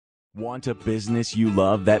Want a business you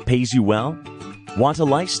love that pays you well? Want a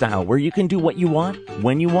lifestyle where you can do what you want,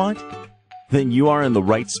 when you want? Then you are in the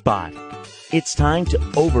right spot. It's time to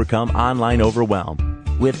overcome online overwhelm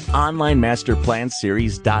with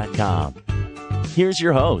OnlineMasterPlanSeries.com. Here's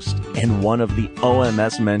your host and one of the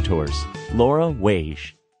OMS mentors, Laura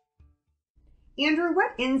Waage. Andrew,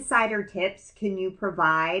 what insider tips can you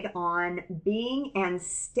provide on being and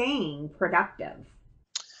staying productive?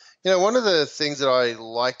 You know, one of the things that I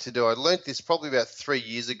like to do, I learned this probably about 3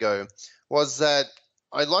 years ago, was that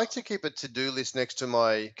I like to keep a to-do list next to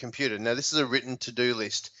my computer. Now, this is a written to-do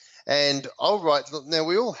list. And I'll write, now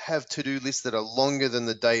we all have to-do lists that are longer than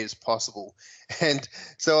the day is possible. And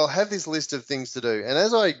so I'll have this list of things to do. And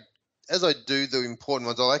as I do the important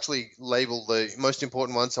ones, I'll actually label the most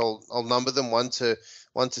important ones. I'll number them 1 to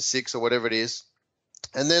 6 or whatever it is.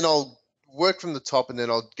 And then I'll work from the top and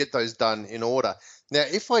then I'll get those done in order. Now,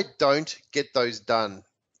 if I don't get those done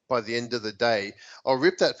by the end of the day, I'll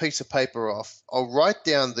rip that piece of paper off. I'll write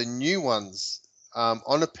down the new ones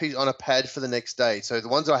on a pad for the next day. So the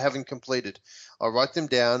ones I haven't completed, I'll write them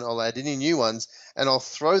down. I'll add any new ones, and I'll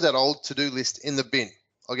throw that old to-do list in the bin.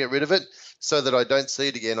 I'll get rid of it so that I don't see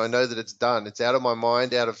it again. I know that it's done. It's out of my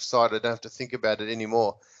mind, out of sight. I don't have to think about it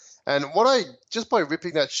anymore. And just by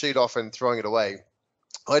ripping that sheet off and throwing it away,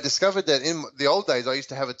 I discovered that in the old days, I used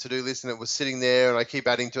to have a to-do list and it was sitting there and I keep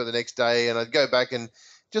adding to it the next day, and I'd go back and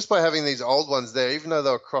just by having these old ones there, even though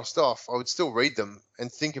they were crossed off, I would still read them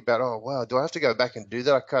and think about, oh, wow, do I have to go back and do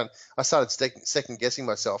that? I started second guessing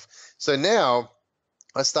myself. So now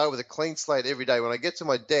I start with a clean slate every day. When I get to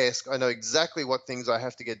my desk, I know exactly what things I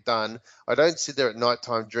have to get done. I don't sit there at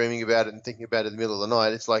nighttime dreaming about it and thinking about it in the middle of the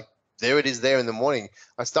night. It's like, there it is there in the morning.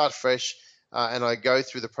 I start fresh. And I go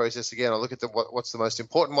through the process again. I look at what's the most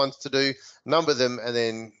important ones to do, number them, and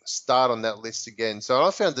then start on that list again. So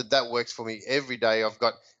I found that works for me every day. I've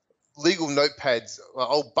got legal notepads,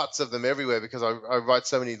 old butts of them everywhere because I write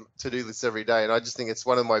so many to-do lists every day. And I just think it's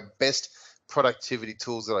one of my best productivity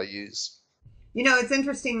tools that I use. You know, it's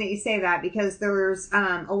interesting that you say that because there's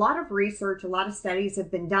a lot of research, a lot of studies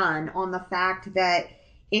have been done on the fact that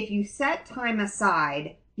if you set time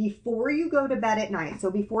aside before you go to bed at night, so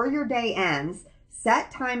before your day ends, set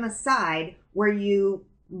time aside where you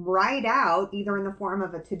write out, either in the form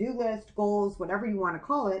of a to-do list, goals, whatever you want to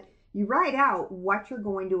call it, you write out what you're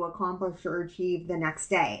going to accomplish or achieve the next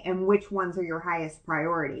day and which ones are your highest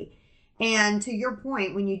priority. And to your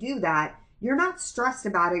point, when you do that, you're not stressed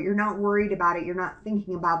about it, you're not worried about it, you're not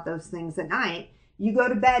thinking about those things at night. You go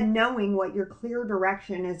to bed knowing what your clear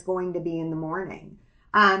direction is going to be in the morning.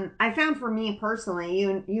 I found for me personally,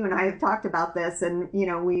 you and I have talked about this, and you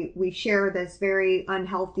know we share this very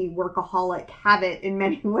unhealthy workaholic habit in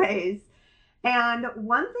many ways. And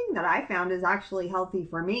one thing that I found is actually healthy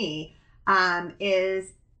for me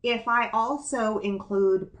is if I also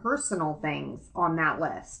include personal things on that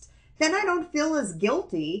list, then I don't feel as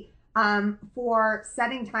guilty for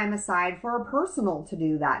setting time aside for a personal to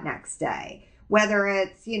do that next day. Whether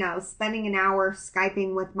it's, you know, spending an hour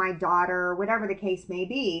Skyping with my daughter, whatever the case may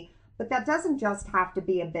be. But that doesn't just have to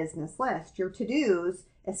be a business list. Your to-dos,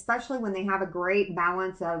 especially when they have a great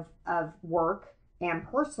balance of work and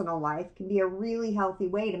personal life, can be a really healthy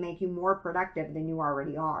way to make you more productive than you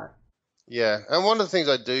already are. Yeah, and one of the things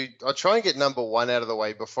I do, I try and get number 1 out of the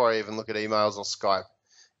way before I even look at emails or Skype.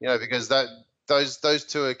 You know, because those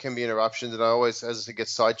two can be interruptions, and I always, as I get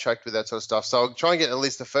sidetracked with that sort of stuff. So I'll try and get at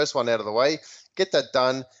least the first one out of the way, get that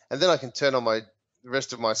done, and then I can turn on the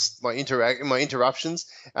rest of my interruptions,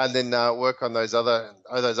 and then work on those other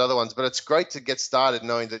ones. But it's great to get started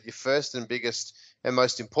knowing that your first and biggest and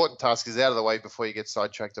most important task is out of the way before you get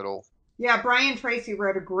sidetracked at all. Yeah, Brian Tracy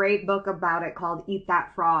wrote a great book about it called Eat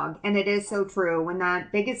That Frog. And it is so true. When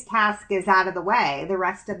that biggest task is out of the way, the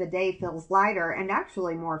rest of the day feels lighter and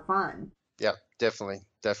actually more fun. Yeah, definitely.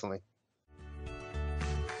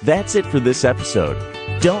 That's it for this episode.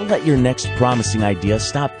 Don't let your next promising idea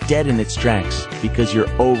stop dead in its tracks because your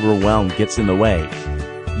overwhelm gets in the way.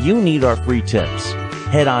 You need our free tips.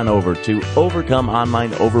 Head on over to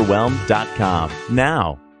overcomeonlineoverwhelm.com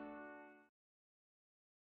now.